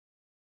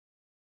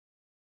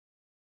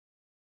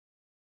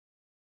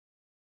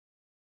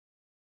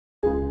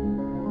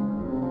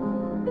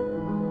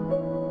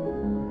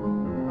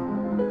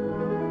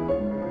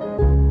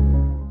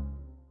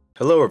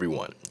Hello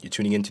everyone, you're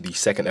tuning into the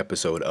second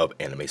episode of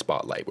Anime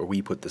Spotlight, where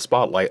we put the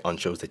spotlight on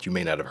shows that you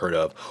may not have heard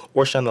of,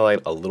 or shine the light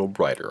a little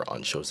brighter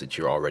on shows that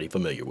you're already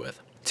familiar with.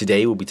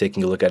 Today we'll be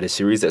taking a look at a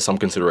series that some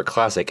consider a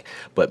classic,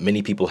 but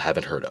many people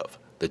haven't heard of,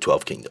 The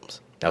 12 Kingdoms.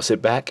 Now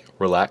sit back,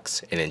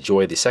 relax, and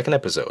enjoy the second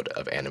episode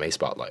of Anime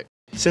Spotlight.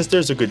 Since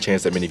there's a good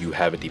chance that many of you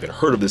haven't even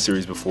heard of this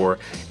series before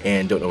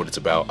and don't know what it's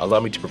about,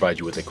 allow me to provide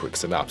you with a quick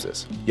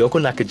synopsis. Yoko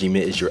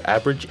Nakajima is your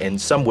average and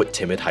somewhat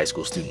timid high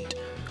school student.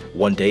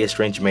 One day, a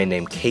strange man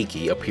named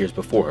Keiki appears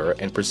before her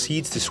and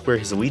proceeds to swear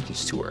his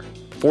allegiance to her.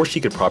 Before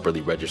she could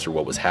properly register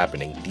what was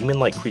happening,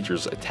 demon-like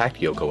creatures attacked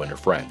Yoko and her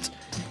friends,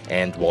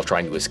 and while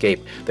trying to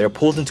escape, they are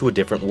pulled into a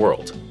different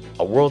world,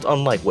 a world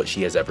unlike what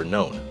she has ever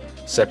known.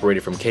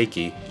 Separated from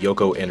Keiki,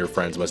 Yoko and her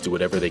friends must do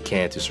whatever they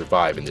can to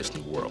survive in this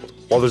new world.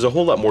 While there's a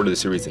whole lot more to the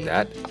series than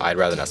that, I'd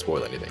rather not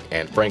spoil anything,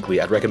 and frankly,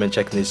 I'd recommend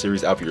checking this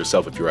series out for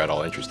yourself if you're at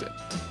all interested.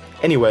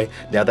 Anyway,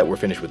 now that we're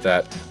finished with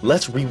that,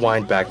 let's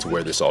rewind back to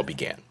where this all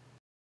began.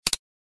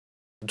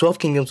 The 12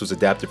 Kingdoms was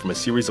adapted from a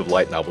series of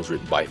light novels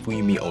written by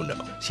Fuyumi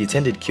Ono. She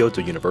attended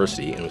Kyoto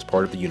University and was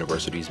part of the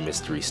university's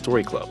Mystery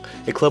Story Club,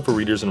 a club for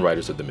readers and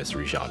writers of the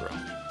mystery genre.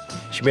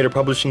 She made her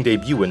publishing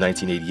debut in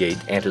 1988,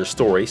 and her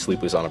story,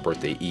 Sleepless on a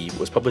Birthday Eve,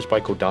 was published by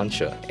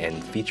Kodansha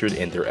and featured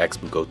in their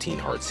X-Buko Teen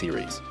Heart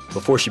series.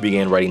 Before she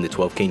began writing The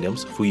 12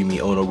 Kingdoms, Fuyumi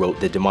Ono wrote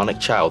The Demonic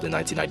Child in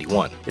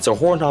 1991. It's a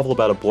horror novel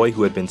about a boy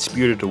who had been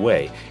spirited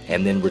away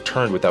and then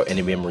returned without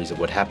any memories of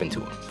what happened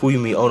to him.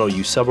 Fuyumi Ono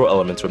used several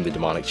elements from The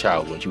Demonic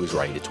Child when she was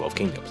writing The 12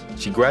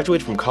 Kingdoms. She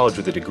graduated from college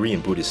with a degree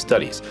in Buddhist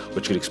studies,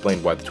 which could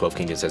explain why The 12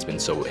 Kingdoms has been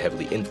so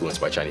heavily influenced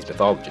by Chinese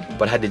mythology,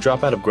 but had to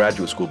drop out of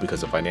graduate school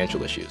because of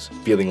financial issues.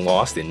 Feeling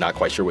lost and not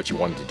quite sure what she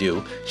wanted to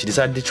do, she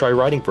decided to try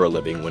writing for a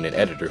living when an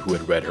editor who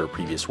had read her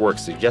previous work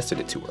suggested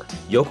it to her.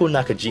 Yoko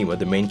Nakajima,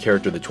 the main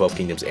character of the 12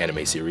 Kingdoms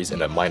anime series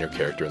and a minor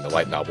character in the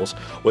light novels,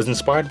 was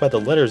inspired by the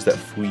letters that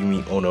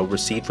Fuyumi Ono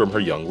received from her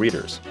young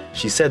readers.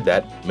 She said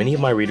that, "Many of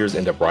my readers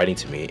end up writing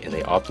to me and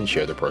they often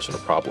share their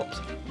personal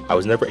problems. I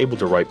was never able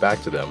to write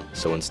back to them,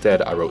 so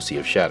instead I wrote Sea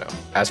of Shadow.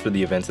 As for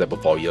the events that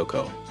befall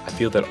Yoko, I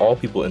feel that all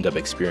people end up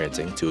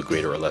experiencing, to a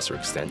greater or lesser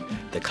extent,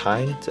 the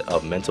kind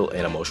of mental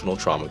and emotional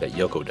trauma that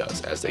Yoko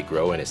does as they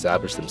grow and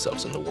establish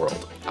themselves in the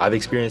world. I've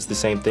experienced the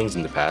same things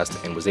in the past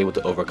and was able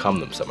to overcome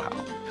them somehow.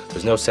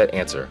 There's no set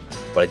answer,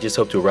 but I just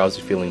hope to arouse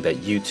the feeling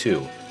that you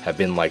too have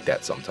been like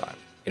that sometime."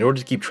 In order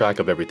to keep track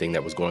of everything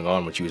that was going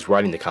on when she was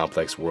writing the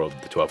complex world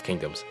of the 12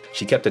 Kingdoms,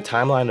 she kept a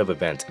timeline of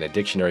events and a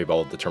dictionary of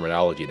all of the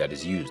terminology that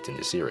is used in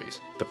the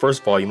series. The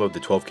first volume of the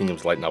 12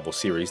 Kingdoms light novel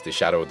series, The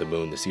Shadow of the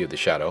Moon, The Sea of the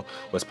Shadow,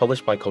 was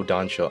published by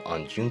Kodansha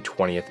on June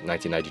 20th,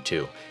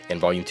 1992, and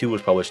Volume 2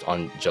 was published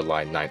on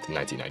July 9th,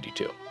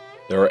 1992.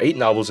 There are 8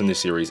 novels in this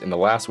series, and the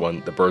last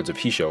one, The Birds of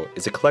Hisho,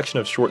 is a collection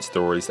of short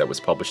stories that was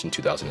published in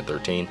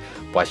 2013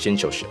 by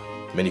Shinchosha.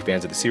 Many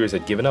fans of the series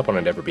had given up on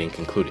it ever being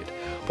concluded,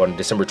 but on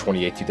December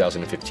 28,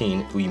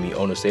 2015, Fuyumi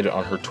Ono stated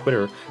on her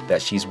Twitter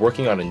that she's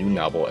working on a new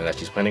novel and that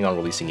she's planning on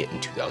releasing it in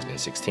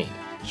 2016.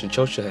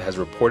 Shinchosha has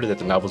reported that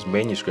the novel's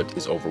manuscript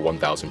is over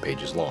 1,000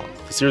 pages long.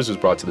 The series was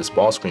brought to the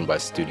small screen by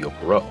Studio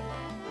Pierrot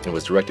and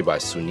was directed by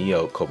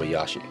Sunio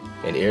Kobayashi,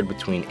 and aired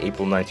between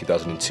April 9,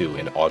 2002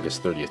 and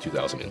August 30,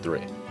 2003,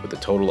 with a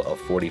total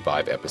of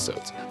 45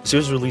 episodes. The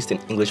series was released in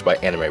English by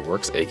Anime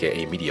Works,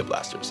 aka Media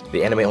Blasters.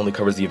 The anime only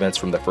covers the events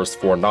from the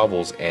first 4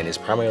 novels and is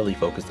primarily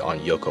focused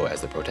on Yoko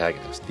as the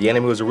protagonist. The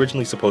anime was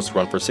originally supposed to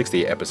run for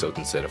 68 episodes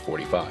instead of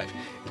 45.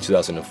 In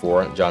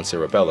 2004, John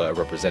Sarabella, a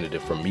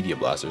representative from Media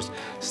Blasters,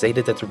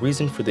 stated that the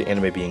reason for the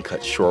anime being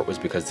cut short was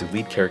because the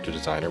lead character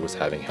designer was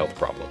having health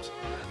problems.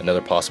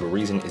 Another possible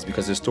reason is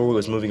because the story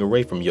was moving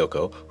away from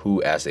Yoko,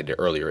 who, as stated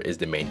earlier, is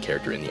the main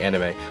character in the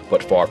anime,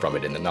 but far from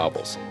it in the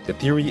novels. The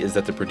theory is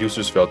that the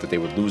producers felt that they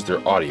would lose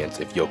their audience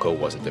if Yoko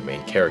wasn't the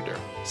main character,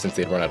 since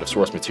they'd run out of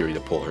source material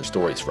to pull her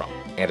stories from.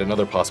 And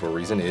another possible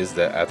reason is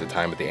that at the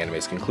time of the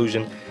anime's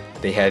conclusion,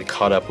 they had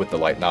caught up with the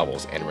light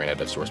novels and ran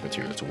out of source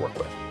material to work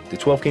with. The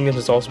 12 Kingdoms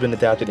has also been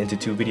adapted into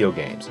 2 video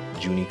games,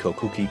 Juuni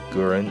Kokuki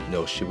Guren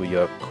no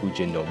Shibuya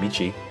Kujin no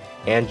Michi,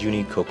 and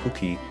Juuni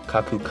Kokuki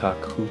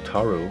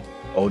Kakukakutaru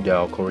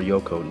Odao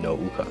Koryoko no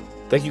Uka.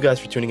 Thank you guys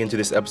for tuning into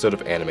this episode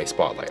of Anime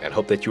Spotlight, and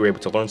hope that you were able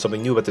to learn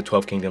something new about the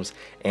 12 Kingdoms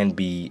and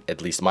be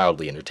at least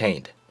mildly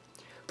entertained.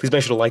 Please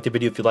make sure to like the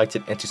video if you liked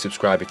it and to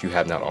subscribe if you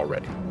have not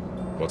already.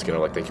 Once again, I'd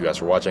like to thank you guys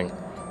for watching,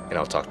 and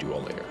I'll talk to you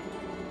all later.